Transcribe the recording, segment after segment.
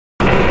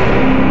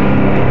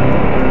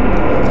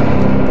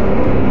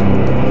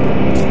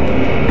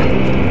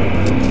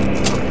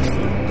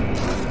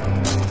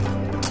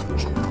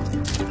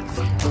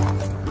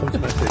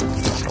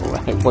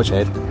Watch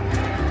your head.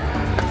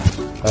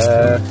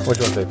 What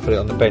do you want to do? Put it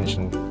on the bench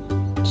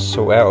and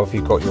sort out, or have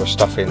you got your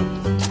stuff in?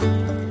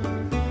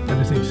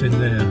 Everything's in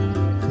there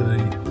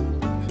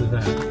for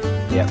that.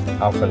 Yeah,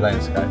 for the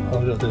landscape. All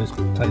I've got to do is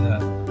take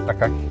that.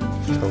 Okay.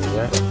 Cool,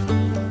 yeah.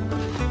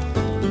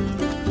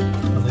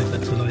 I'll leave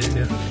that to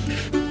later,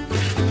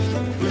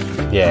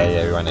 yeah?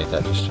 Yeah, we won't need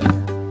that just yet.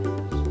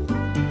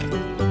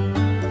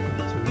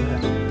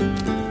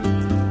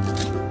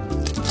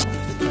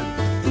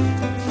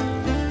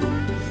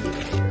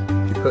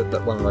 Put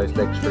that one of those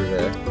legs through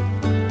there.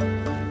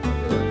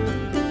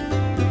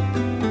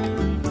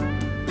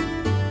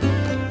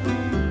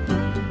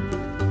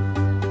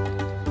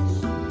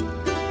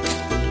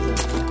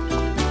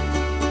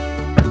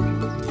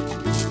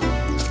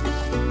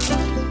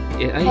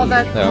 Yeah, no, I'm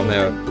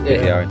now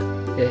videoing.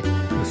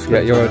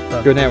 Yeah,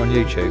 you're now on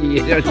YouTube.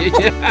 Yeah, on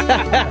YouTube.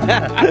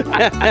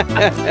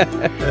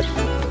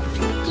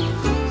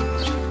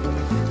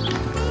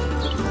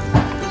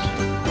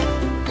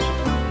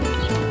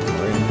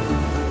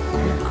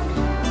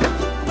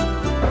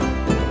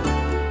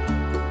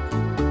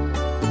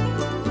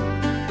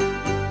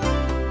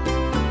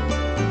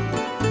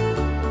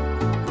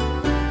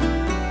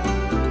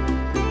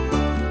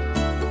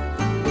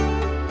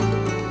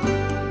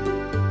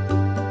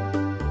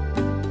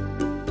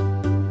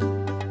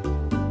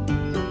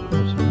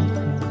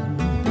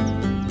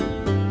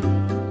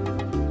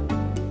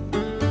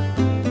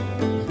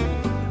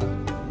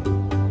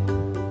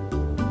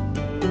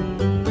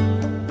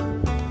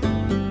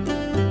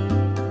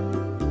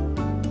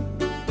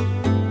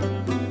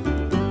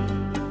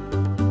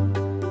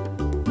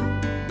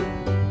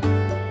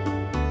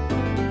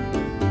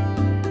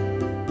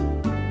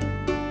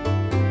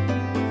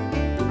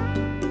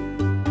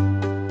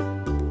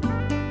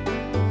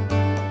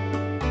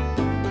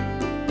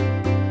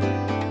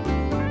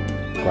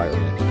 Great,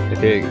 isn't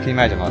it? Can you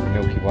imagine like the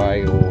Milky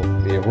Way or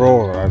the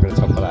Aurora over the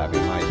top of that? That'd be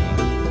amazing.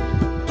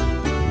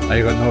 Oh,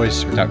 you've got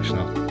noise reduction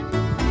on.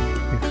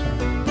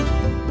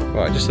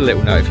 Right, just a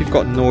little note, if you've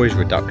got noise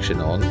reduction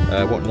on,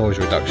 what noise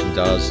reduction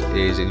does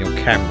is in your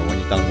camera when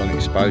you've done a long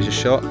exposure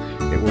shot,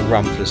 it will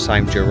run for the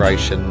same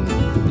duration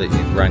that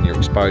you've ran your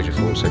exposure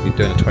for. So if you're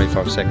doing a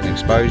 25-second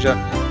exposure,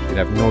 you'd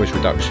have noise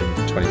reduction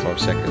for 25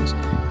 seconds.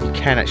 You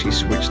can actually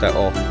switch that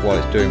off while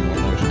it's doing more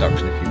noise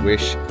reduction if you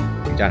wish.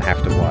 You don't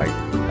have to wait.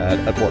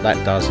 What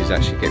that does is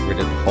actually get rid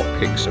of the hot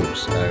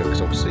pixels,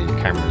 because obviously your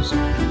camera's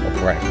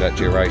operating for that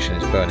duration,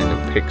 it's burning the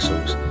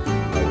pixels,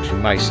 which you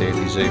may see if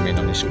you zoom in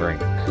on your screen.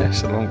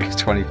 That's the longest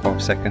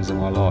 25 seconds of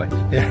my life.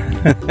 Yeah.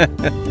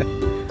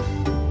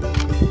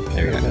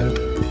 There we go.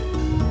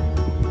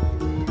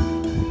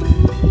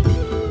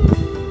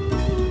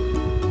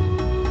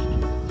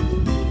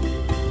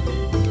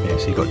 Yeah,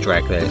 so you've got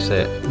drag there, see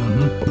it?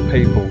 Got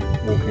people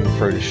walking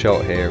through the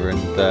shot here, and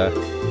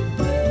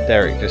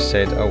Derek just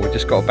said, oh, we've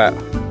just got about,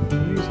 what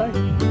did you say?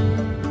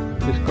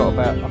 Just got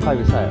about, I can't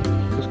even say it,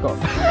 just got,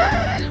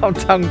 I'm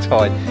tongue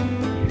tied,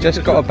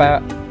 just got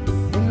about,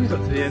 He's got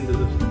to the end of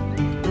the...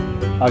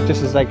 oh,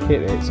 just as they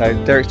hit it. So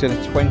Derek's doing a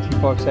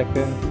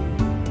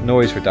 25-second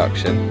noise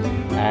reduction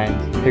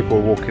and people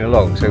are walking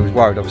along, so he was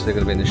worried obviously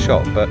they're going to be in the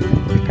shot, but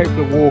if people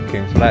are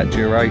walking for that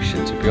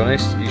duration, to be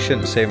honest, you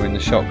shouldn't see them in the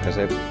shot because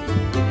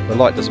the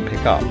light doesn't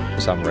pick up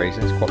for some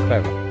reason. It's quite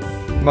clever.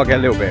 You might get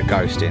a little bit of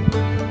ghosting.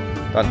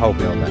 Don't hold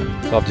me on that.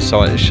 So I've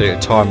decided to shoot a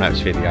time-lapse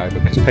video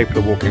because people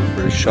are walking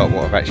through the shot.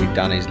 What I've actually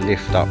done is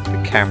lift up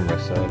the camera,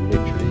 so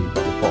literally you've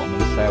got the bottom of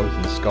the sails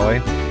in the sky.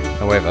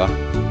 However,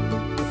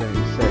 you can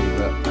see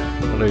that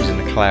we're losing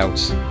the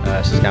clouds, so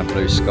it's going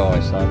blue sky,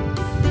 so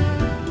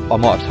I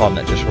might have timed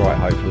that just right,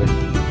 hopefully.